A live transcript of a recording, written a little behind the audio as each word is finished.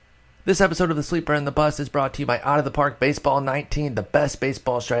This episode of The Sleeper and the Bust is brought to you by Out of the Park Baseball 19, the best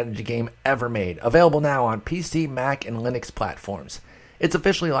baseball strategy game ever made. Available now on PC, Mac, and Linux platforms. It's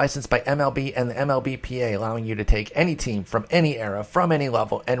officially licensed by MLB and the MLBPA, allowing you to take any team from any era, from any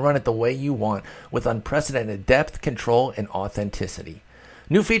level, and run it the way you want with unprecedented depth, control, and authenticity.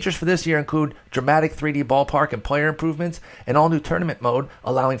 New features for this year include dramatic 3D ballpark and player improvements, an all-new tournament mode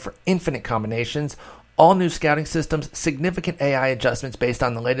allowing for infinite combinations, all new scouting systems, significant AI adjustments based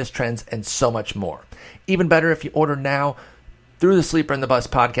on the latest trends, and so much more. Even better, if you order now through the Sleeper and the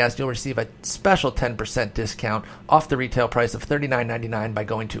Bust podcast, you'll receive a special 10% discount off the retail price of $39.99 by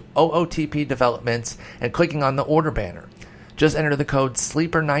going to OOTP Developments and clicking on the order banner. Just enter the code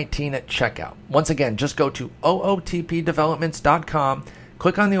SLEEPER19 at checkout. Once again, just go to ootpdevelopments.com,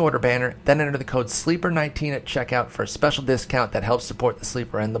 click on the order banner, then enter the code SLEEPER19 at checkout for a special discount that helps support the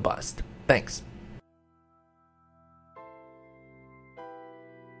Sleeper and the Bust. Thanks.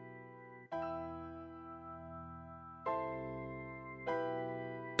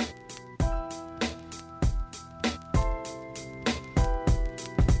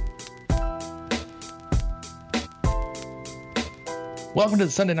 Welcome to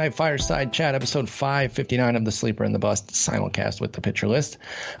the Sunday Night Fireside Chat, episode 559 of the Sleeper and the Bust simulcast with the Pitcher List.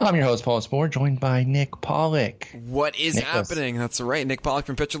 I'm your host, Paul Spohr, joined by Nick Pollock. What is happening? That's right, Nick Pollock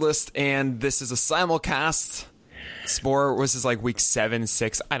from Pitcher List, and this is a simulcast. Spohr, was this like week 7,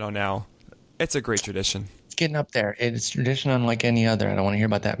 6? I don't know. It's a great tradition. It's getting up there. It's tradition unlike any other. I don't want to hear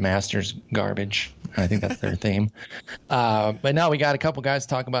about that Masters garbage. I think that's their theme. But no, we got a couple guys to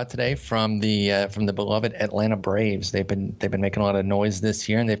talk about today from the beloved Atlanta Braves. They've been making a lot of noise this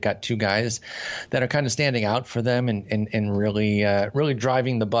year, and they've got two guys that are kind of standing out for them and really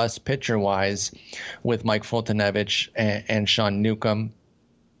driving the bus pitcher wise with Mike Foltynewicz and Sean Newcomb.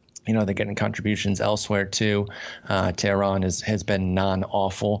 You know, they're getting contributions elsewhere too. Tehran has been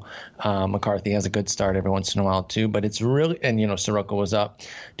non-awful. McCarthy has a good start every once in a while too. But it's really, and Soroka was up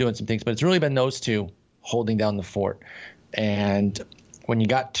doing some things, but it's really been those two holding down the fort. And when you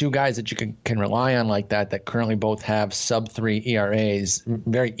got two guys that you can rely on like that currently both have sub-3 ERAs,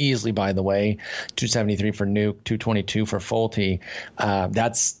 very easily, by the way, 273 for Nuke, 222 for Folty,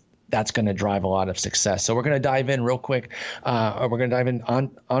 that's going to drive a lot of success. So we're going to dive in real quick. We're going to dive in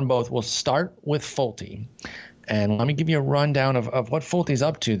on both. We'll start with Folty. And let me give you a rundown of what Folty's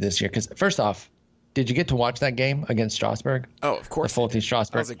up to this year. Because first off, did you get to watch that game against Strasburg? Oh, of course. The Folty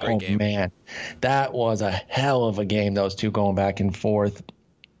Strasburg. That was a great game. Man, that was a hell of a game, those two going back and forth.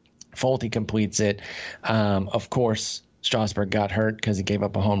 Folty completes it. Of course, Strasburg got hurt because he gave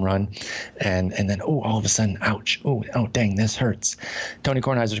up a home run, and then all of a sudden, ouch! Oh dang, this hurts. Tony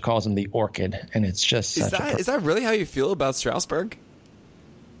Kornheiser calls him the Orchid, and it's just is that really how you feel about Strasburg?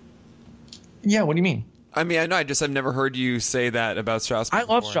 Yeah, what do you mean? I mean, I know I've never heard you say that about Strasburg. I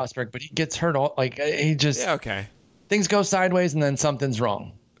love Strasburg, but he gets hurt he just okay. Things go sideways, and then something's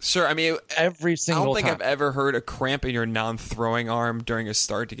wrong. Sure, I mean every single time. I don't think I've ever heard a cramp in your non-throwing arm during a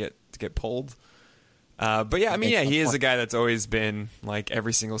start to get pulled. But yeah, I mean, he is a guy that's always been like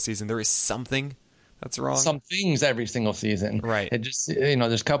every single season. There is something that's wrong. Some things every single season. Right. It just,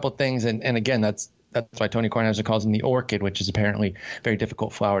 there's a couple of things. And again, that's why Tony Kornheiser calls him the Orchid, which is apparently a very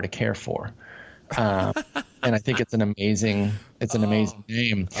difficult flower to care for. And I think it's an amazing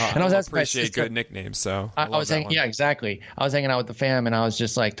name. And I appreciate good nicknames. So I was hanging, yeah, exactly. I was hanging out with the fam, and I was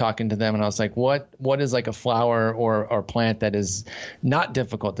just like talking to them, and I was like, what is like a flower or plant that is not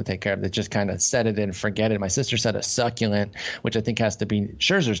difficult to take care of, that just kind of set it and forget it? My sister said a succulent, which I think has to be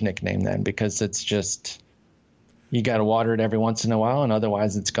Scherzer's nickname then, because it's just, you got to water it every once in a while, and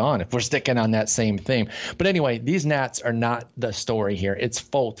otherwise it's gone, if we're sticking on that same theme. But anyway, these Nats are not the story here. It's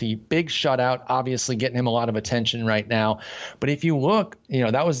Folty. Big shutout, obviously getting him a lot of attention right now. But if you look,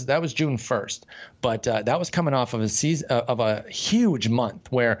 that was June 1st. But that was coming off of a huge month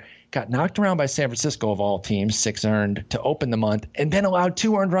where got knocked around by San Francisco, of all teams, 6 earned to open the month, and then allowed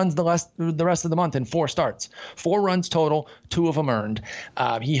 2 earned runs the rest of the month in 4 starts. 4 runs total, 2 of them earned.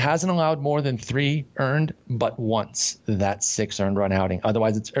 He hasn't allowed more than 3 earned, but once that 6 earned run outing.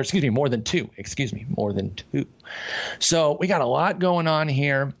 Otherwise, more than 2. More than 2. So we got a lot going on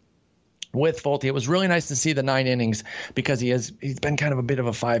here with Folty. It was really nice to see the 9 innings, because he's been kind of a bit of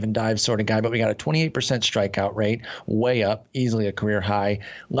a 5 and dive sort of guy, but we got a 28% strikeout rate, way up, easily a career high,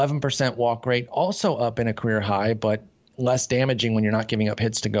 11% walk rate, also up in a career high, but less damaging when you're not giving up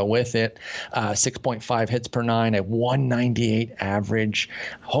hits to go with it. 6.5 hits per 9, a 198 average.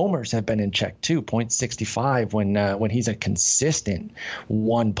 Homers have been in check too, 0.65 when he's a consistent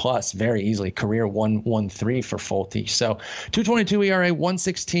 1+, very easily. Career 1.13 for Folty. So 2.22 ERA,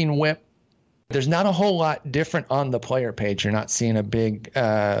 1.16 WHIP. there's not a whole lot different on the player page. You're not seeing a big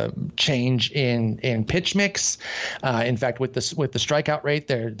change in pitch mix. In fact, with the strikeout rate,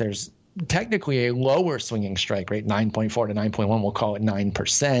 there's technically a lower swinging strike rate, 9.4 to 9.1. We'll call it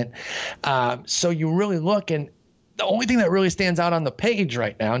 9%. So you really look, and the only thing that really stands out on the page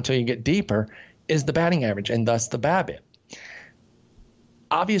right now until you get deeper is the batting average and thus the BABIP.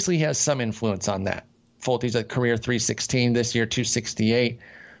 Obviously, he has some influence on that. Fulte's at career 316 this year, 268.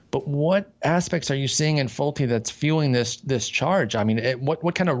 But what aspects are you seeing in Fulte that's fueling this charge? I mean,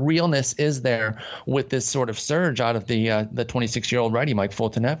 what kind of realness is there with this sort of surge out of the 26-year-old righty Mike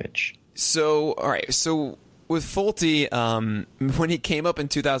Foltynewicz? So, all right. So with Fulte, when he came up in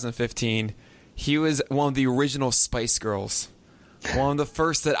 2015, he was one of the original Spice Girls. One of the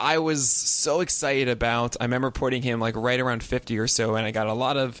first that I was so excited about. I remember putting him like right around 50 or so, and I got a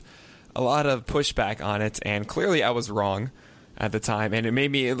lot of pushback on it, and clearly I was wrong at the time, and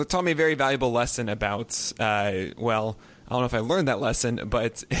it taught me a very valuable lesson about I don't know if I learned that lesson,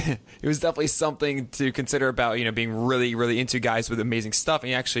 but it was definitely something to consider about, being really, really into guys with amazing stuff.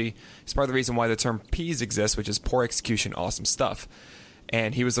 And actually, it's part of the reason why the term PEAS exists, which is poor execution, awesome stuff.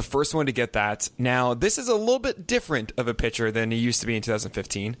 And he was the first one to get that. Now, this is a little bit different of a pitcher than he used to be in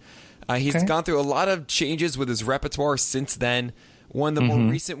 2015. He's gone through a lot of changes with his repertoire since then. One of the more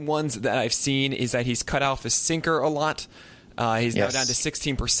recent ones that I've seen is that he's cut off his sinker a lot. He's now down to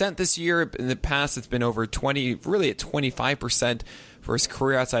 16% this year. In the past, it's been over 20, really at 25% for his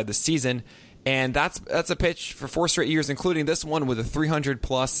career outside the season. And that's a pitch for 4 straight years, including this one with a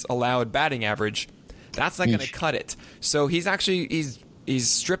 300-plus allowed batting average. That's not going to cut it. So he's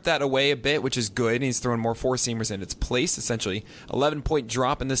stripped that away a bit, which is good. And he's throwing more four-seamers in its place, essentially. 11-point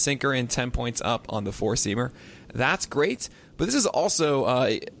drop in the sinker and 10 points up on the four-seamer. That's great. But this is also,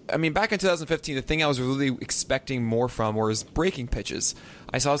 back in 2015, the thing I was really expecting more from was breaking pitches.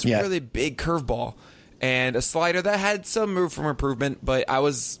 I saw this really big curveball and a slider that had some room for improvement, but I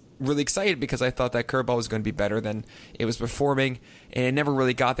was really excited because I thought that curveball was going to be better than it was performing, and it never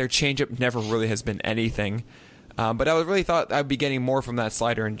really got there. Changeup never really has been anything. But I really thought I'd be getting more from that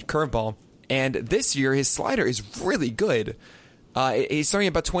slider and curveball. And this year, his slider is really good. He's throwing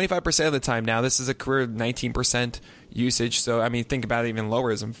about 25% of the time now. This is a career 19% usage. So, think about it even lower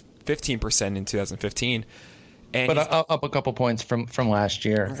as 15% in 2015. And up a couple points from last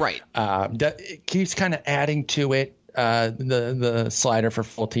year. Right. It keeps kind of adding to it. The slider for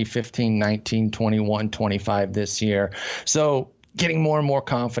Fulte, 15, 19, 21, 25 this year. So getting more and more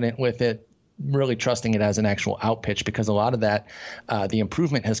confident with it, really trusting it as an actual out pitch, because a lot of that, the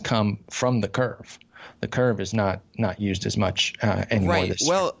improvement has come from the curve. The curve is not used as much anymore this year.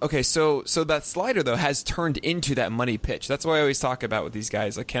 Well, okay, so that slider, though, has turned into that money pitch. That's what I always talk about with these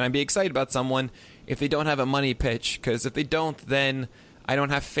guys. Like, can I be excited about someone if they don't have a money pitch? Because if they don't, then I don't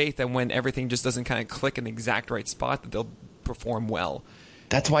have faith that when everything just doesn't kind of click in the exact right spot that they'll perform well.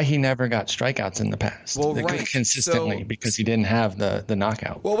 That's why he never got strikeouts in the past. Well, right. Consistently, because he didn't have the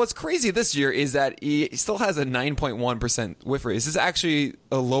knockout. Well, what's crazy this year is that he still has a 9.1% whiff rate. This is actually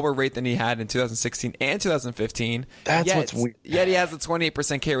a lower rate than he had in 2016 and 2015. That's what's weird. Yet he has a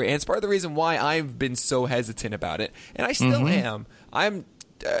 28% K rate. And it's part of the reason why I've been so hesitant about it. And I still am. I'm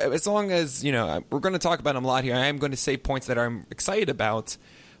as long as, we're going to talk about him a lot here. I am going to say points that I'm excited about.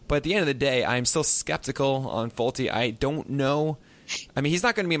 But at the end of the day, I'm still skeptical on Fulte. I don't know. He's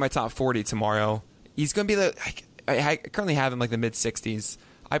not going to be in my top 40 tomorrow. He's going to be I currently have him like the mid-60s.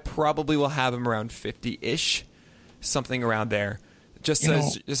 I probably will have him around 50-ish, something around there. Just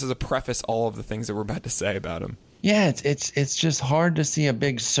as a preface, all of the things that we're about to say about him. Yeah, it's just hard to see a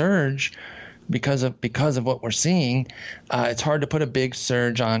big surge because of what we're seeing. It's hard to put a big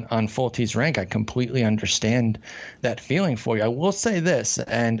surge on Fulte's rank. I completely understand that feeling for you. I will say this,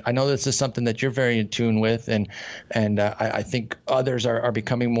 and I know this is something that you're very in tune with, and I think others are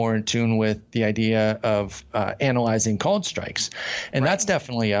becoming more in tune with the idea of analyzing called strikes. And that's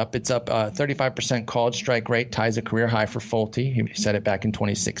definitely up. It's up 35% called strike rate, ties a career high for Fulte. He said it back in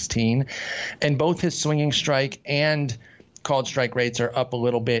 2016. And both his swinging strike and called strike rates are up a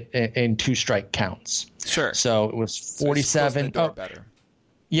little bit in 2-strike counts. Sure. So it was 47. So better.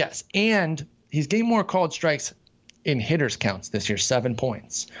 Yes. And he's getting more called strikes in hitters counts this year, 7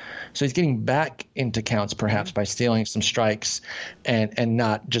 points. So he's getting back into counts perhaps by stealing some strikes and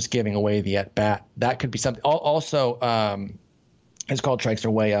not just giving away the at bat. That could be something. Also, his called strikes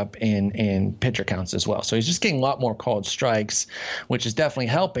are way up in pitcher counts as well. So he's just getting a lot more called strikes, which is definitely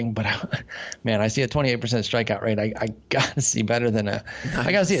helping. But man, I see a 28% strikeout rate. I got to see better than I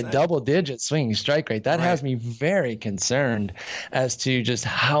got to see a double-digit swinging strike rate. That has me very concerned as to just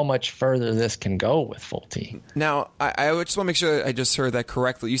how much further this can go with Folty. Now, I just want to make sure I just heard that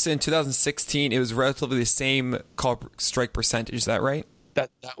correctly. You said in 2016 it was relatively the same called strike percentage. Is that right? That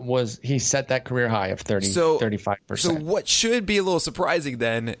was, he set that career high of 35%. So what should be a little surprising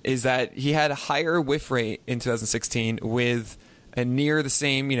then is that he had a higher whiff rate in 2016 with a near the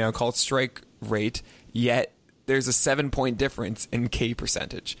same, called strike rate, yet there's a 7-point difference in K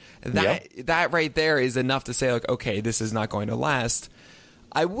percentage. That right there is enough to say, like, okay, this is not going to last.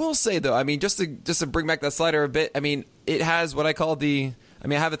 I will say though, I mean, just to bring back that slider a bit, I mean, it has what I call I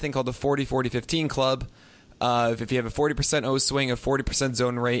have a thing called the 40-40-15 club. If you have a 40% O swing, a 40%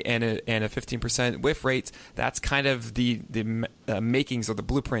 zone rate, and a 15% whiff rate, that's kind of the makings or the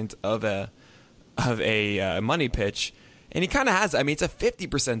blueprint of a money pitch. And he kind of has. I mean, it's a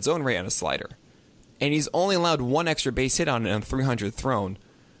 50% zone rate on a slider, and he's only allowed one extra base hit on it on 300 thrown.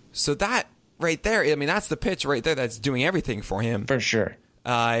 So that right there, I mean, that's the pitch right there that's doing everything for him for sure.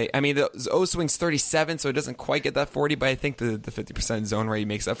 I mean, the O swing's 37, so it doesn't quite get that 40, but I think the 50% zone rate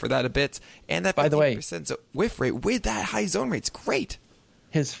makes up for that a bit. And that 50% whiff rate with that high zone rate's great.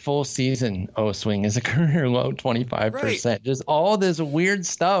 His full season O swing is a career low 25%. Right. Just all this weird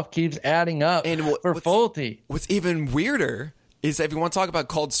stuff keeps adding up for Folty. What's even weirder is if you want to talk about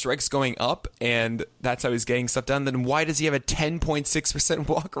called strikes going up, and that's how he's getting stuff done, then why does he have a 10.6%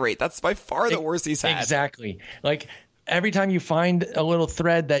 walk rate? That's by far the worst he's had. Exactly. Like, every time you find a little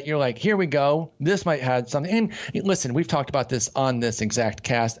thread that you're like, here we go, this might have something. And listen, we've talked about this on this exact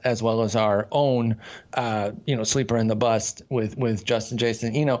cast as well as our own, sleeper in the bust with Justin,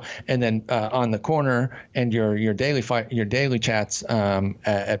 Jason, and then on the corner and your daily chats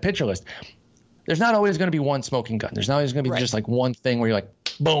at Pitcher List. There's not always going to be one smoking gun. There's not always going to be just like one thing where you're like,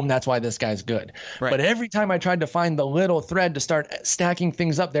 boom, that's why this guy's good. Right. But every time I tried to find the little thread to start stacking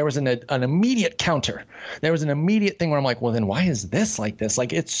things up, there was an immediate counter. There was an immediate thing where I'm like, well, then why is this like this?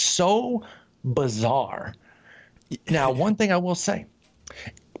 Like, it's so bizarre. Now, one thing I will say,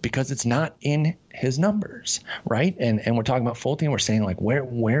 because it's not in his numbers, right? And we're talking about Folty, and we're saying, like,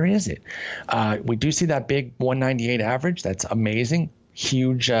 where is it? We do see that big 198 average. That's amazing.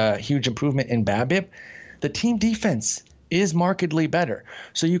 Huge improvement in BABIP. The team defense is markedly better.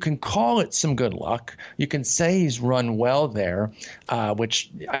 So you can call it some good luck. You can say he's run well there,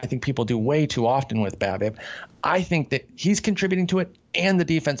 which I think people do way too often with BABIP. I think that he's contributing to it and the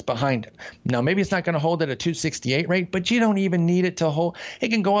defense behind him. Now, maybe it's not going to hold at a 268 rate, but you don't even need it to hold. It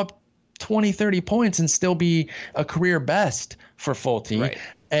can go up 20, 30 points and still be a career best for Folty. Right.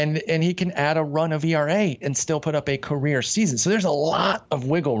 And he can add a run of ERA and still put up a career season. So there's a lot of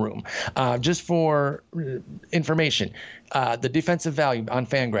wiggle room. Just for information, the defensive value on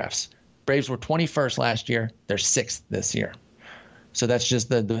Fangraphs, Braves were 21st last year. They're 6th this year. So that's just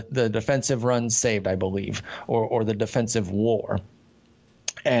the defensive runs saved, I believe, or the defensive WAR.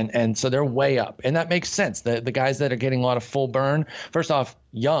 And so they're way up, and that makes sense. The guys that are getting a lot of full burn, first off,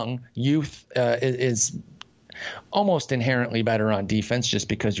 youth is almost inherently better on defense just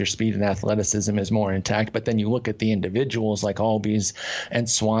because your speed and athleticism is more intact. But then you look at the individuals like Albies and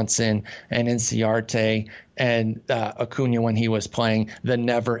Swanson and Inciarte and Acuna when he was playing. The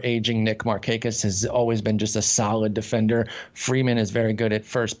never-aging Nick Markakis has always been just a solid defender. Freeman is very good at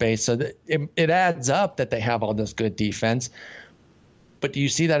first base. So it adds up that they have all this good defense. But do you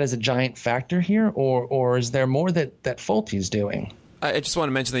see that as a giant factor here, or is there more that Folty's doing? I just want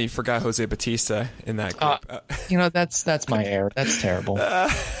to mention that you forgot Jose Bautista in that group. That's my error. That's terrible.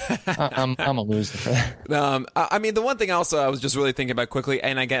 I'm a loser for that. I mean, the one thing also I was just really thinking about quickly,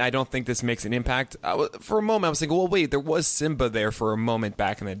 and again, I don't think this makes an impact. For a moment, I was thinking, well, wait, there was Simba there for a moment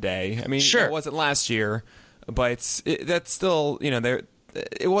back in the day. I mean, sure. It wasn't last year, but that's still,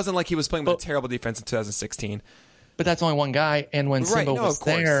 it wasn't like he was playing with a terrible defense in 2016. But that's only one guy, and when Simba was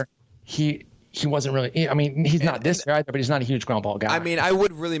there, he wasn't really. I mean, he's not this guy either, but he's not a huge ground ball guy. I mean, I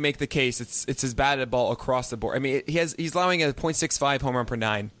would really make the case it's as bad at ball across the board. I mean, he's allowing a .65 home run per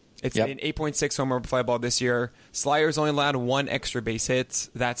 9. It's an 8.6 home run per fly ball this year. Slyer's only allowed one extra base hit.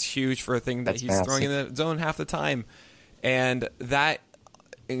 That's huge for a thing that he's throwing in the zone half the time, and that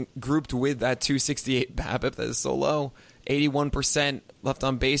grouped with that 268 BABIP that is so low. 81% left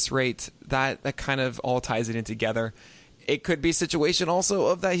on base rate, that kind of all ties it in together. It could be a situation also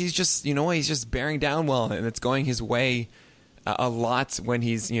of that he's just bearing down well, and it's going his way a lot when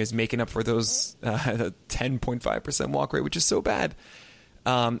he's making up for those 10.5% walk rate, which is so bad.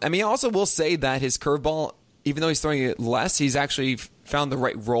 I mean, I also will say that his curveball even though he's throwing it less, he's actually found the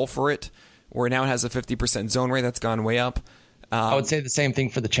right role for it, where now it has a 50% zone rate that's gone way up. I would say the same thing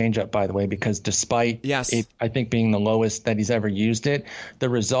for the changeup, by the way, because despite it, I think, being the lowest that he's ever used it, the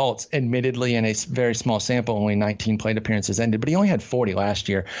results, admittedly in a very small sample, only 19 plate appearances ended, but he only had 40 last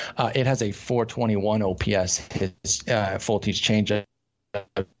year. It has a 421 OPS, his Fulte's changeup.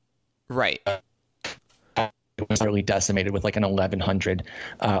 Right. It was really decimated with like an 1100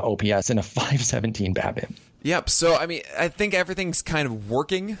 OPS and a 517 BABIP. Yep. So, I mean, I think everything's kind of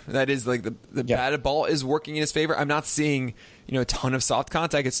working. That is, like, the batted ball is working in his favor. I'm not seeing, a ton of soft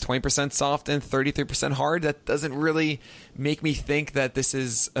contact. It's 20% soft and 33% hard. That doesn't really make me think that this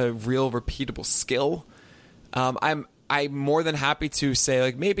is a real repeatable skill. I'm more than happy to say,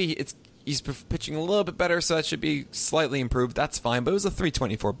 like, maybe he's pitching a little bit better, so that should be slightly improved. That's fine. But it was a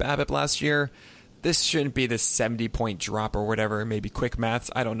 324 BABIP last year. This shouldn't be the 70-point drop or whatever. Maybe quick maths.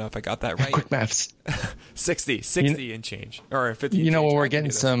 I don't know if I got that right. Quick maths. 60 and change. Or 50 and change. We're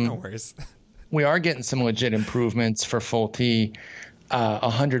getting some. No worries. We are getting some legit improvements for Fulte.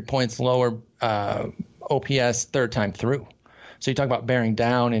 100 points lower OPS third time through. So you talk about bearing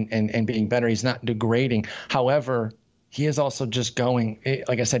down and being better. He's not degrading. However, he is also just going,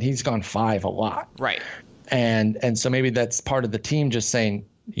 like I said, he's gone 5 a lot. Right. And so maybe that's part of the team just saying,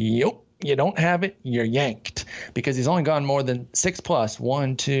 yep. You don't have it, you're yanked, because he's only gone more than 6+,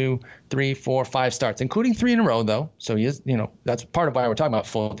 1, 2, 3, 4, 5 starts, including 3 in a row, though. So he is, that's part of why we're talking about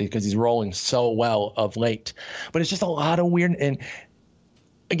Fulte, because he's rolling so well of late. But it's just a lot of weird, and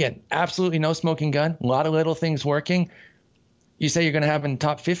again, absolutely no smoking gun, a lot of little things working. You say you're going to have in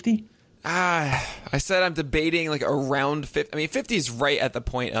top 50? I said I'm debating like around 50. I mean, 50 is right at the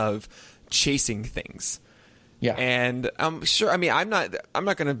point of chasing things. Yeah. And I'm sure, I mean, I'm not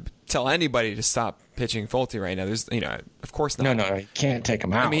going to tell anybody to stop pitching Fulte right now. There's, of course not. No, you can't take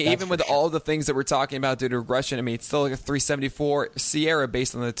him out. I mean, even with all the things that we're talking about due to regression, I mean, it's still like a 374 Sierra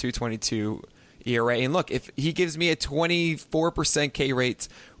based on the 222 ERA. And look, if he gives me a 24% K rate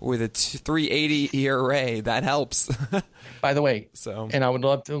with a 380 ERA, that helps. By the way, and I would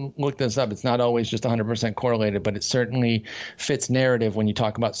love to look this up. It's not always just 100% correlated, but it certainly fits narrative when you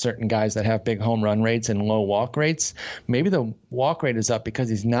talk about certain guys that have big home run rates and low walk rates. Maybe the walk rate is up because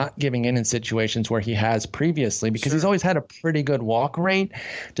he's not giving in situations where he has previously, because he's always had a pretty good walk rate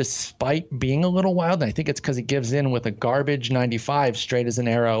despite being a little wild. And I think it's because he gives in with a garbage 95 straight as an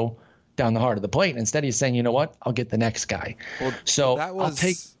arrow down the heart of the plate. And instead he's saying, you know what, I'll get the next guy. I'll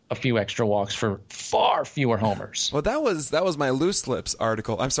take a few extra walks for far fewer homers. Well, that was my Loose Lips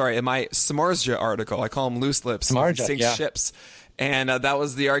article. I'm sorry, my Samardzija article. I call him Loose Lips. Samardzija, ships. And that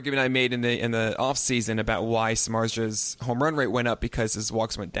was the argument I made in the off season about why Samardzija's home run rate went up, because his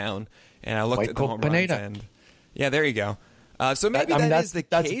walks went down. And I looked at the home runs, and there you go. So maybe that is the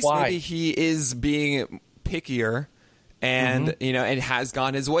case. Why. Maybe he is being pickier, and and has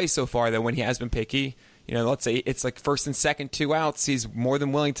gone his way so far that when he has been picky, let's say it's like first and second, 2 outs, he's more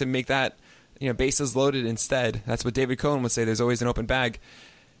than willing to make that, bases loaded instead. That's what David Cohn would say. There's always an open bag.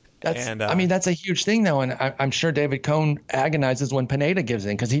 That's a huge thing, though, and I'm sure David Cohn agonizes when Pineda gives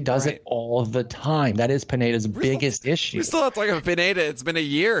in, because he does it all the time. That is Pineda's biggest issue. We still have to talk about Pineda. It's been a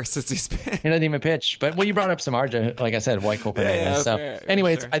year since he's been. He doesn't even pitch. But you brought up Samardzija, like I said, White Coal Pineda.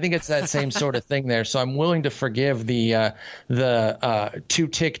 I think it's that same sort of thing there. So I'm willing to forgive the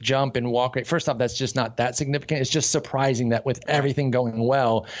 2-tick jump in walk rate. First off, that's just not that significant. It's just surprising that with everything going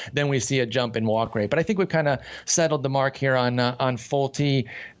well, then we see a jump in walk rate. But I think we've kind of settled the mark here on Fulte.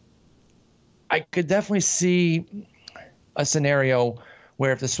 I could definitely see a scenario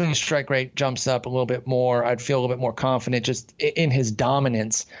where if the swing strike rate jumps up a little bit more, I'd feel a little bit more confident just in his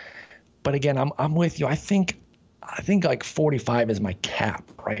dominance. But again, I'm with you. I think like 45 is my cap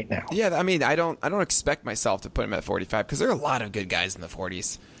right now. Yeah, I mean, I don't expect myself to put him at 45, because there are a lot of good guys in the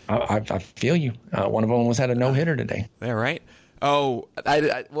 40s. I feel you. One of them almost had a no-hitter today. Yeah, right. Oh,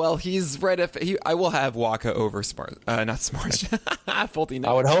 well, he's right. I will have Waka over not Smart. Fulte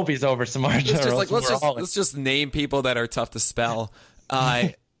never. I would hope he's over Samardzija. Let's just name people that are tough to spell.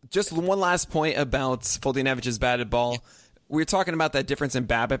 Just one last point about Fultenevich's batted ball. We were talking about that difference in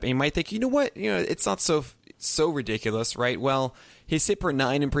BABIP, and you might think, you know what, it's not so ridiculous, right? Well, his hit per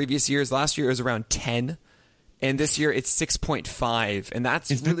 9 in previous years. Last year it was around 10, and this year it's 6.5, and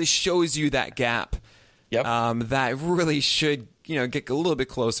that really shows you that gap. Yep. That really should, get a little bit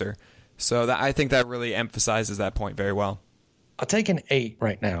closer. So I think that really emphasizes that point very well. I'll take an 8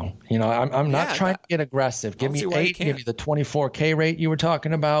 right now. I'm not trying to get aggressive. Give me 8. Give me the 24K rate you were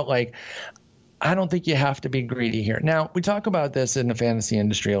talking about. Like, I don't think you have to be greedy here. Now, we talk about this in the fantasy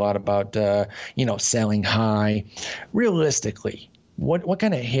industry a lot about, selling high. Realistically, what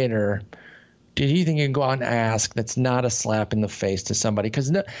kind of hitter Do you think you can go out and ask that's not a slap in the face to somebody?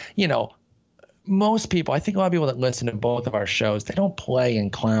 Because, you know, most people, I think a lot of people that listen to both of our shows, they don't play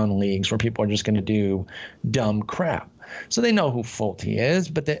in clown leagues where people are just going to do dumb crap. So they know who Fulte is,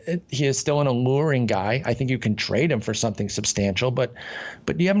 but he is still an alluring guy. I think you can trade him for something substantial, but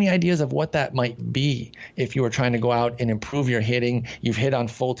do you have any ideas of what that might be if you were trying to go out and improve your hitting? You've hit on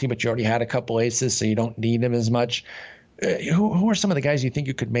Fulte, but you already had a couple aces, so you don't need him as much. Who are some of the guys you think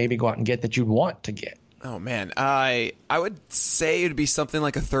you could maybe go out and get that you'd want to get? Oh, man. I would say it would be something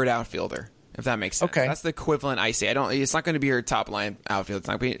like a third outfielder, if that makes sense. Okay. That's the equivalent I say. It's not going to be your top line outfield.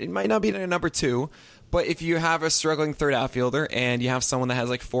 It might not be a number 2. But if you have a struggling third outfielder and you have someone that has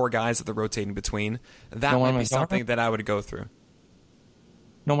like 4 guys that they're rotating between, that might be something that I would go through.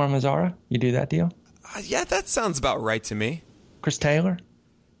 Nomar Mazara? You do that deal? Yeah, that sounds about right to me. Chris Taylor?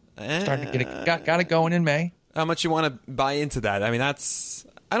 Starting to get got it going in May. How much you want to buy into that? I mean, I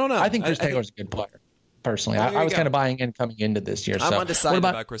don't know. I think Chris Taylor's a good player, personally. I was kind of buying in coming into this year. I'm undecided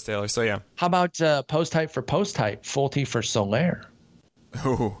about Chris Taylor, so yeah. How about post type for post type? Fulte for Soler?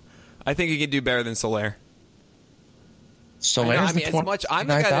 Oh, I think he can do better than Soler. Soler's I'm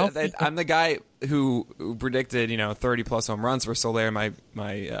the guy who predicted 30 plus home runs for Soler in my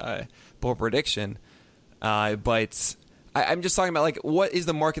bold prediction, but I'm just talking about like what is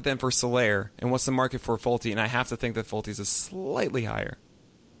the market then for Soler and what's the market for Fulte, and I have to think that Fulte's is slightly higher.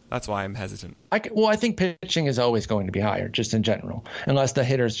 That's why I'm hesitant. I think pitching is always going to be higher, just in general, unless the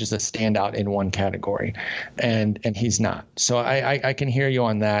hitter's just a standout in one category, and he's not. So I can hear you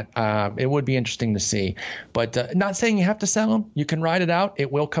on that. It would be interesting to see, but not saying you have to sell him. You can ride it out. It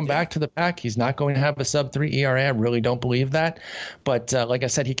will come back to the pack. He's not going to have a sub-3 ERA. I really don't believe that. But like I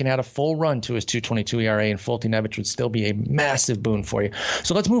said, he can add a full run to his 2.22 ERA, and Foltynewicz would still be a massive boon for you.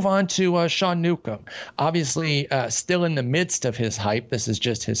 So let's move on to Sean Newcomb. Obviously, still in the midst of his hype. This is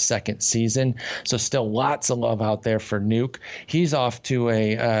just his second season, so still lots of love out there for Nuke. He's off to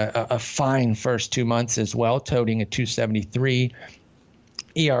a fine first 2 months as well, toting a 2.73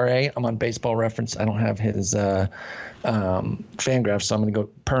 ERA. I'm on Baseball Reference. I don't have his Fangraphs, so I'm going to go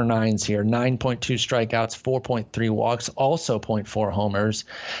per nines here. 9.2 strikeouts, 4.3 walks, also 0.4 homers,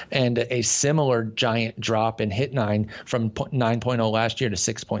 and a similar giant drop in hit nine from 9.0 last year to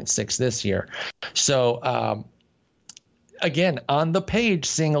 6.6 this year. So again, on the page,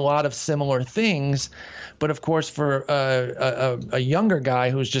 seeing a lot of similar things, but of course, for a younger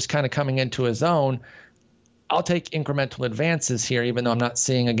guy who's just kind of coming into his own, I'll take incremental advances here, even though I'm not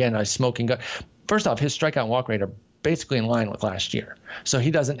seeing, again, a smoking gun. First off, his strikeout and walk rate are basically in line with last year. So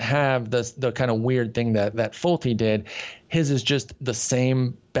he doesn't have the kind of weird thing that Fulte did. His is just the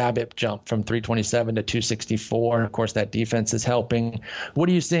same BABIP jump from 327 to 264. Of course, that defense is helping. What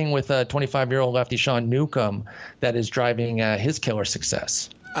are you seeing with 25-year-old lefty Sean Newcomb that is driving his killer success?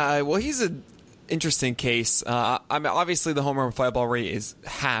 Well, he's an interesting case. I mean, obviously, the home run fly ball rate is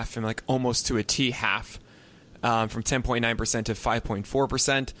half, and like almost to a T half, from 10.9% to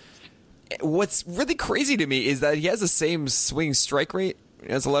 5.4%. What's really crazy to me is that he has the same swing strike rate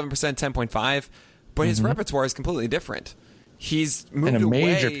as 11%, 10.5, but his repertoire is completely different. He's moved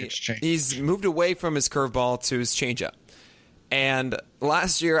away. He's moved away from his curveball to his changeup. And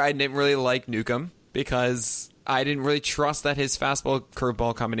last year, I didn't really like Newcomb because I didn't really trust that his fastball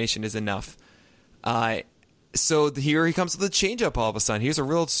curveball combination is enough. So here he comes with a changeup all of a sudden. He was a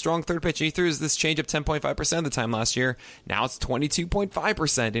real strong third pitch. He threw this changeup 10.5% of the time last year. Now it's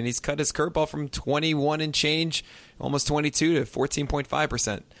 22.5%, and he's cut his curveball from 21 and change, almost 22 to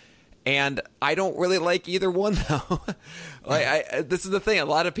 14.5%. And I don't really like either one, though. This is the thing. A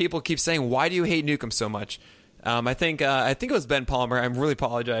lot of people keep saying, why do you hate Newcomb so much? I think it was Ben Palmer. I really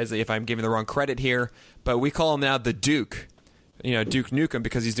apologize if I'm giving the wrong credit here, but we call him now the Duke. Duke Newcomb,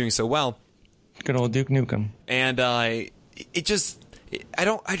 because he's doing so well. Good old Duke Newcomb. And I just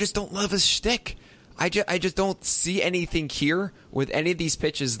don't love his shtick. I just don't see anything here with any of these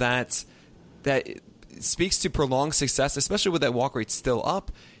pitches that speaks to prolonged success, especially with that walk rate still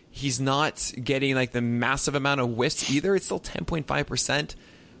up. He's not getting like the massive amount of whiffs either. It's still 10.5%.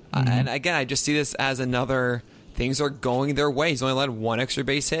 And again, I just see this as another things are going their way. He's only allowed two extra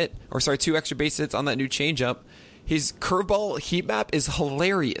base hits on that new changeup. His curveball heat map is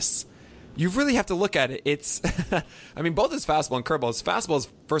hilarious. You really have to look at it. It's, I mean, both his fastball and curveball. His fastball is,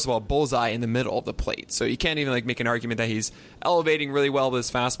 first of all, bullseye in the middle of the plate. So you can't even make an argument that he's elevating really well with his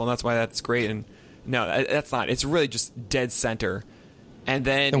fastball, and that's why that's great. And no, that's not. It's really just dead center. And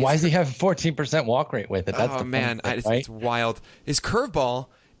then why does he have a 14% walk rate with it? That's it's wild. His curveball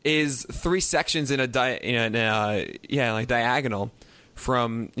is 3 sections in a diagonal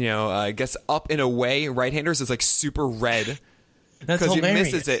from I guess up and away. Right-handers is like super red. That's because he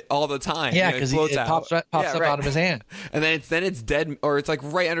hilarious. misses it all the time. Yeah, because it pops up out of his hand. And then it's dead, or it's like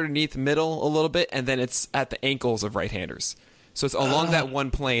right underneath middle a little bit, and then it's at the ankles of right-handers. So it's along that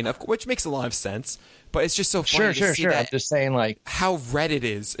one plane, which makes a lot of sense. But it's just so funny to see that. I'm just saying, like, how red it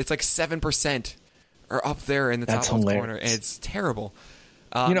is. It's like 7% or up there in the top left corner, and it's terrible.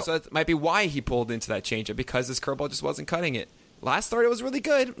 So that might be why he pulled into that changeup, because his curveball just wasn't cutting it. Last start, it was really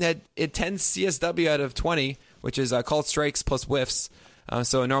good. It had 10 CSW out of 20, which is called strikes plus whiffs.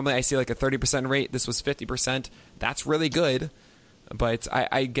 So normally I see like a 30% rate. This was 50%. That's really good. But I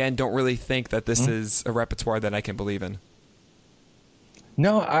again, don't really think that this is a repertoire that I can believe in.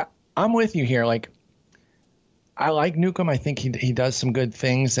 No, I'm with you here. Like, I like Newcomb. I think he does some good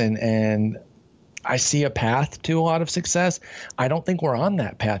things, and I see a path to a lot of success. I don't think we're on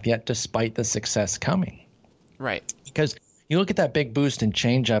that path yet, despite the success coming. Right. Because you look at that big boost and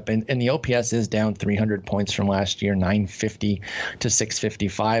changeup, and the OPS is down 300 points from last year, 950 to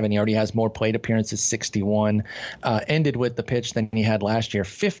 655, and he already has more plate appearances, 61, ended with the pitch than he had last year,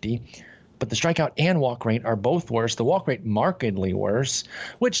 50. But the strikeout and walk rate are both worse. The walk rate markedly worse,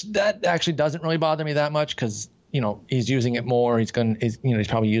 which that actually doesn't really bother me that much because, he's using it more. He's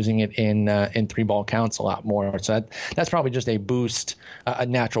probably using it in 3-ball counts a lot more. So that's probably just a boost, a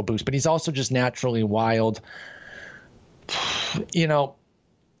natural boost. But he's also just naturally wild.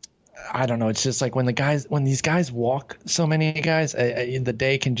 I don't know. It's just like when these guys walk so many guys, the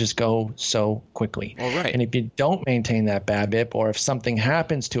day can just go so quickly. All right. And if you don't maintain that BABIP, or if something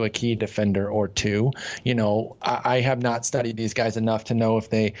happens to a key defender or two, I have not studied these guys enough to know if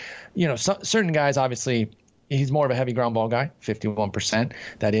they, certain guys, obviously, he's more of a heavy ground ball guy, 51%.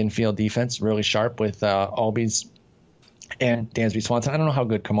 That infield defense really sharp with Albies and Dansby Swanson. I don't know how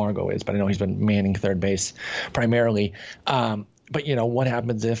good Camargo is, but I know he's been manning third base primarily. But what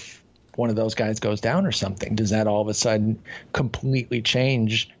happens if one of those guys goes down or something? Does that all of a sudden completely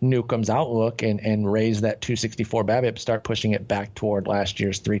change Newcomb's outlook and raise that 264 BABIP, start pushing it back toward last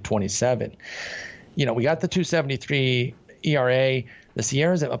year's 327? We got the 273 ERA. The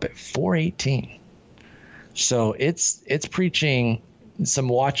Sierra's up at 418. So it's preaching some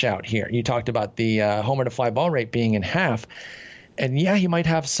watch out here. You talked about the homer to fly ball rate being in half. And yeah, he might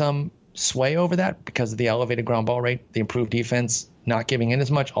have some sway over that because of the elevated ground ball rate, the improved defense, not giving in as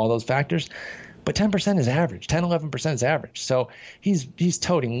much, all those factors. But 10% is average. 10, 11% is average. So he's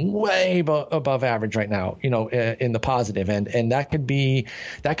toting way above average right now, in the positive end. And that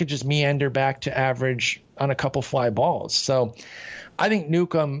could just meander back to average on a couple fly balls. So I think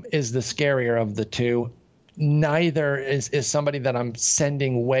Newcomb is the scarier of the two. Neither is somebody that I'm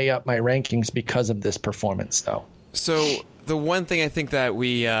sending way up my rankings because of this performance, though. So the one thing I think that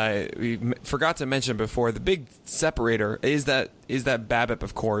we forgot to mention before, the big separator is that BABIP,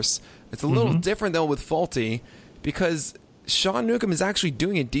 of course. It's a little different, though, with Faulty, because Sean Newcomb is actually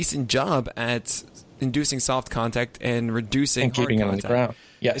doing a decent job at inducing soft contact and reducing and keeping hard it on the ground.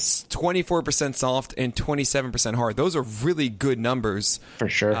 Yes. It's 24% soft and 27% hard. Those are really good numbers. For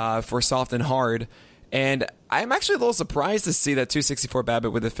sure. For soft and hard. And I'm actually a little surprised to see that 264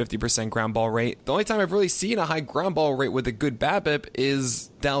 BABIP with a 50% ground ball rate. The only time I've really seen a high ground ball rate with a good BABIP is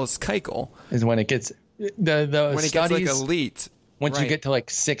Dallas Keuchel. Is when it gets the when it studies, gets like elite. Once you get to like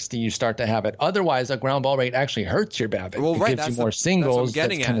 60, you start to have it. Otherwise, a ground ball rate actually hurts your BABIP. Well, it gives you more singles that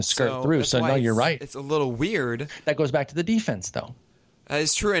kind of skirt through. So no, you're right. It's a little weird. That goes back to the defense, though.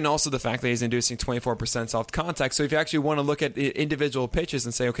 It's true, and also the fact that he's inducing 24% soft contact. So if you actually want to look at individual pitches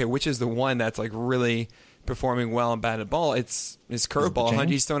and say, okay, which is the one that's like really performing well in batted ball, it's his curveball.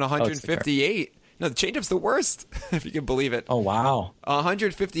 He's thrown 158. No, the changeup's the worst, if you can believe it. Oh, wow.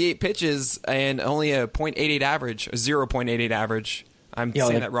 158 pitches and only a .88 average, a 0.88 average. I'm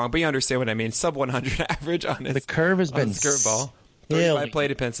saying that wrong, but you understand what I mean. Sub 100 average on his. The curve has been curveball.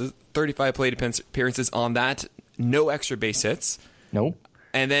 35 plate appearances on that. No extra base hits. Nope.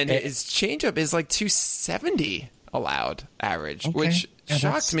 And then his changeup is like 270 allowed average, which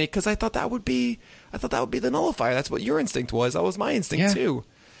shocked me because I thought that would be the nullifier. That's what your instinct was. That was my instinct too.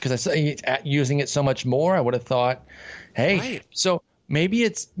 Because I saw you using it so much more, I would have thought, hey, so maybe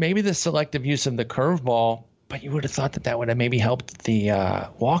the selective use of the curveball, but you would have thought that would have maybe helped the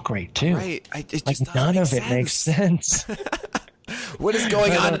walk rate too. Right. It just none of it makes sense. What is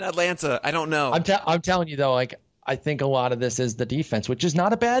going on in Atlanta? I don't know. I'm telling you though, like I think a lot of this is the defense, which is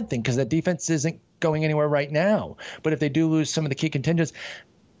not a bad thing because the defense isn't going anywhere right now. But if they do lose some of the key contingents,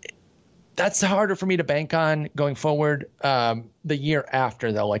 that's harder for me to bank on going forward. The year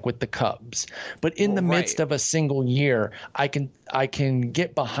after, though, like with the Cubs, but in the midst of a single year, I can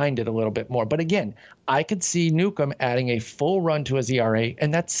get behind it a little bit more. But again, I could see Newcomb adding a full run to his ERA,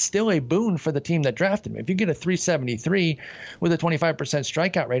 and that's still a boon for the team that drafted him. If you get a 3.73 with a 25%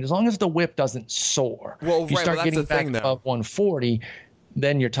 strikeout rate, as long as the WHIP doesn't soar, if you start getting back above 140,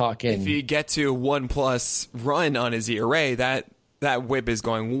 then you're talking. If you get to a 1+ run on his ERA, that WHIP is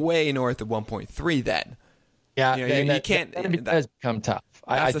going way north of 1.3 then. Yeah, you can't. It does become tough.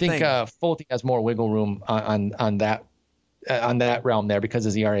 I think Folty has more wiggle room on that realm there because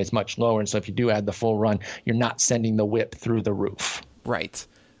his ERA is much lower, and so if you do add the full run, you're not sending the WHIP through the roof. Right.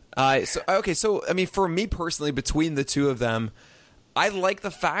 So I mean, for me personally, between the two of them, I like the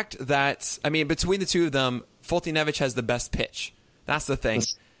fact that between the two of them, Foltynewicz has the best pitch. That's the thing.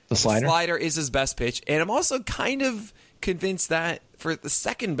 The slider? The slider is his best pitch, and I'm also kind of convinced that for the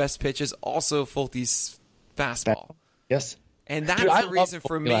second best pitch is also Folty's fastball. Yes. And that's the reason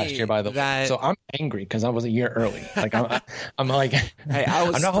for me last year, by the way. So I'm angry because I was a year early. Like I'm like, hey, I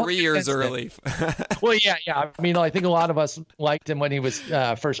was 3 years early. Well, yeah. I mean, I think a lot of us liked him when he was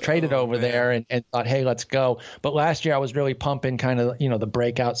first traded over there and thought, hey, let's go. But last year I was really pumping kind of, the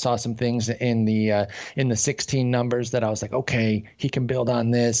breakout. Saw some things in the 16 numbers that I was like, okay, he can build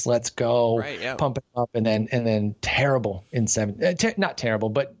on this. Let's go. Right, yeah. Pump it up, and then terrible in 7. Not terrible,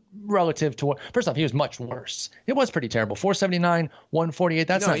 but relative to what, first off, he was much worse. It was pretty terrible. 479, 148.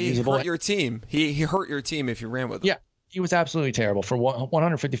 That's not usable. He hurt your team. He hurt your team if you ran with him. Yeah, he was absolutely terrible for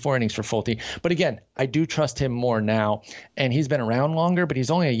 154 innings for Folty. But again, I do trust him more now, and he's been around longer, but he's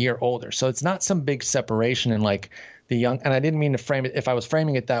only a year older. So it's not some big separation in like the young. And I didn't mean to frame it. If I was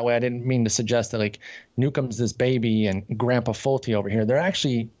framing it that way, I didn't mean to suggest that like Newcomb's this baby and Grandpa Folty over here. They're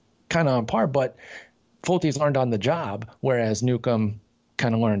actually kind of on par, but Folty's learned on the job, whereas Newcomb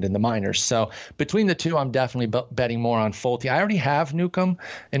kind of learned in the minors. So between the two, I'm definitely betting more on Folty. I already have Newcomb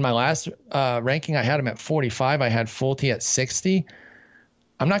in my last ranking. I had him at 45. I had Folty at 60.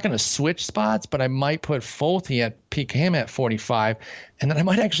 I'm not going to switch spots, but I might put Folty peak him at 45, and then I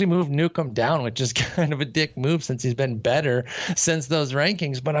might actually move Newcomb down, which is kind of a dick move since he's been better since those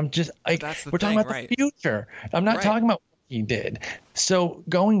rankings. But I'm just like, we're talking about the future. I'm not talking about what he did. So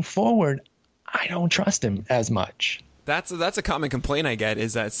going forward, I don't trust him as much. That's a common complaint I get,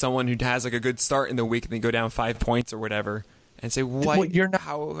 is that someone who has like a good start in the week and they go down 5 points or whatever and say, what? Well, you're not,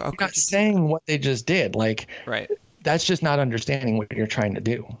 you're not saying what they just did. Like, right. That's just not understanding what you're trying to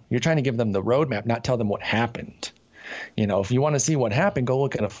do. You're trying to give them the roadmap, not tell them what happened. If you want to see what happened, go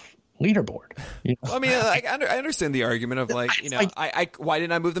look at a leaderboard. Well, I mean, I understand the argument of like, why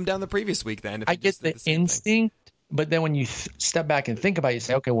didn't I move them down the previous week then? I get the instinct, but then when you step back and think about it, you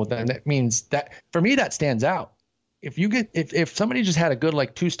say, okay, well, then that means that for me, that stands out. If somebody just had a good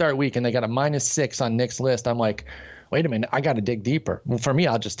like 2-start week and they got a -6 on Nick's list, I'm like, wait a minute, I got to dig deeper. Well, for me,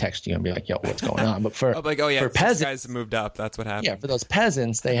 I'll just text you and be like, yo, what's going on? But for for peasants, guys moved up. That's what happened. Yeah, for those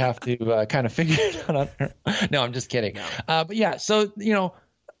peasants, they have to kind of figure it out. No, I'm just kidding. No. But yeah, so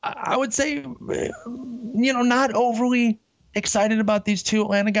I would say, not overly excited about these two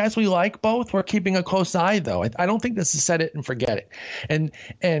Atlanta guys. We like both. We're keeping a close eye, though. I don't think this is set it and forget it.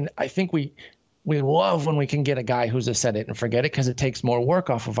 And I think we love when we can get a guy who's a set it and forget it because it takes more work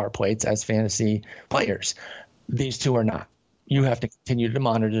off of our plates as fantasy players. These two are not. You have to continue to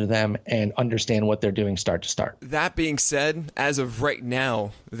monitor them and understand what they're doing start to start. That being said, as of right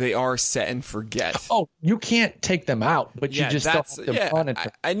now, they are set and forget. Oh, you can't take them out, but you just don't have to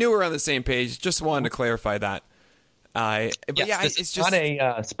monitor. I knew we're on the same page. Just wanted to clarify that. It's just not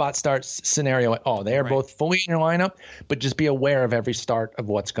a spot start scenario at all. They are both fully in your lineup, but just be aware of every start of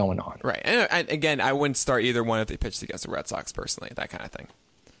what's going on. Right. And again, I wouldn't start either one if they pitched against the Red Sox personally, that kind of thing.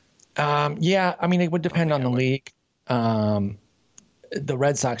 Yeah, I mean, it would depend on the league. The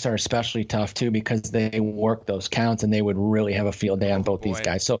Red Sox are especially tough, too, because they work those counts, and they would really have a field day on both these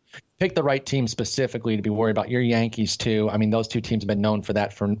guys. So pick the right team specifically to be worried about. Your Yankees, too. I mean, those two teams have been known for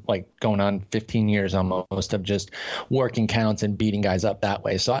that for, like, going on 15 years almost of just working counts and beating guys up that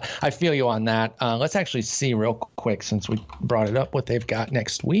way. So I feel you on that. Let's actually see real quick, since we brought it up, what they've got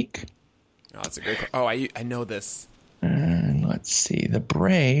next week. Oh, that's a great question. Oh, I know this. And let's see. The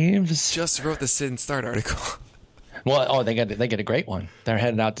Braves just wrote the sit and start article. Well, they get a great one. They're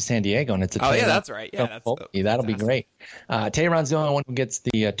headed out to San Diego, and it's a that's right. Yeah, that'll be great. Tehran's the only one who gets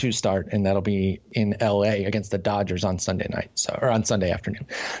the 2-start, and that'll be in L.A. against the Dodgers on Sunday night, or on Sunday afternoon.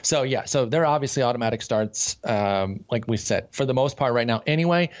 So yeah, so they're obviously automatic starts, like we said, for the most part right now,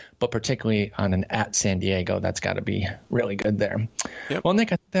 anyway. But particularly on an at San Diego, that's got to be really good there. Yep. Well,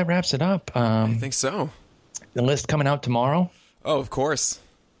 Nick, I think that wraps it up. I think so. The list coming out tomorrow. Oh, of course.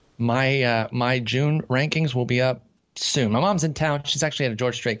 my June rankings will be up soon. My mom's in town. She's actually at a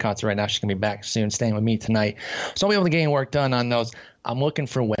George Strait concert right now. She's gonna be back soon, staying with me tonight. So I'll be able to get work done on those. I'm looking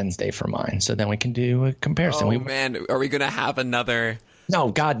for Wednesday for mine, so then we can do a comparison. Oh man, are we gonna have another?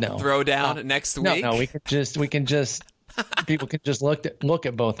 No, God no. Throwdown next week? No. We can just people can just look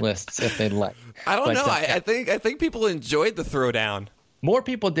at both lists if they'd like. I don't know. I think people enjoyed the throwdown. More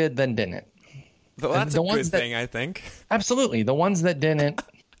people did than didn't. Well, that's a good thing, I think. Absolutely, the ones that didn't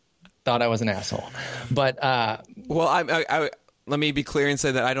thought I was an asshole. But well, I let me be clear and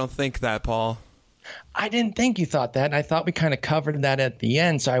say that I don't think that, Paul. I didn't think you thought that. And I thought we kind of covered that at the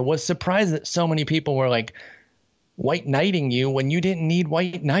end. So I was surprised that so many people were like white knighting you when you didn't need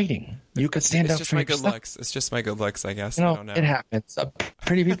white knighting. You could stand up for good looks. It's just my good looks, I guess. You know, I don't know. It happens.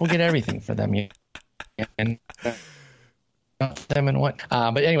 Pretty people get everything for them. And them and what.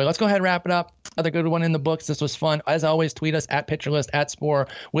 But anyway, let's go ahead and wrap it up. Other good one in the books. This was fun. As always, tweet us at PitcherList, at Spore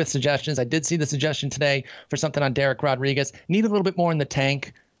with suggestions. I did see the suggestion today for something on Derek Rodriguez. Need a little bit more in the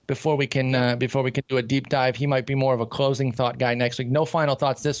tank before we can do a deep dive. He might be more of a closing thought guy next week. No final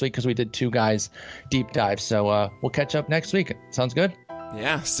thoughts this week because we did 2 guys deep dive. So we'll catch up next week. Sounds good?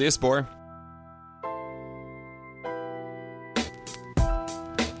 Yeah. See you, Spore.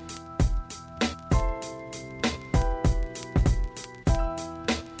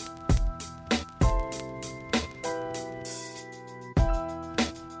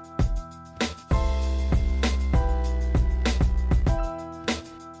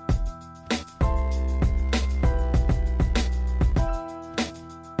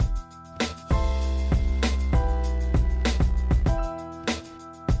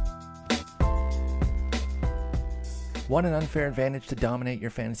 Want an unfair advantage to dominate your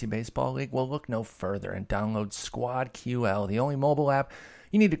fantasy baseball league? Well, look no further and download Squad QL, the only mobile app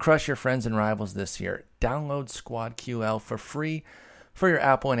you need to crush your friends and rivals this year. Download Squad QL for free for your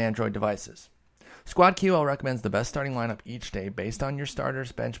Apple and Android devices. Squad QL recommends the best starting lineup each day based on your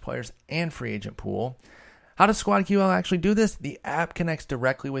starters, bench players, and free agent pool. How does Squad QL actually do this? The app connects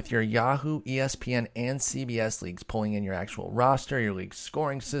directly with your Yahoo, ESPN, and CBS leagues, pulling in your actual roster, your league's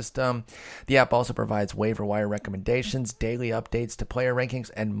scoring system. The app also provides waiver wire recommendations, daily updates to player rankings,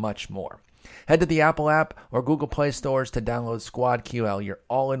 and much more. Head to the Apple app or Google Play stores to download Squad QL, your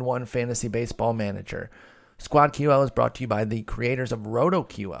all-in-one fantasy baseball manager. Squad QL is brought to you by the creators of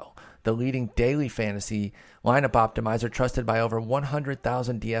RotoQL, the leading daily fantasy lineup optimizer trusted by over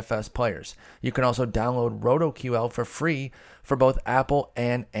 100,000 DFS players. You can also download RotoQL for free for both Apple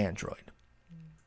and Android.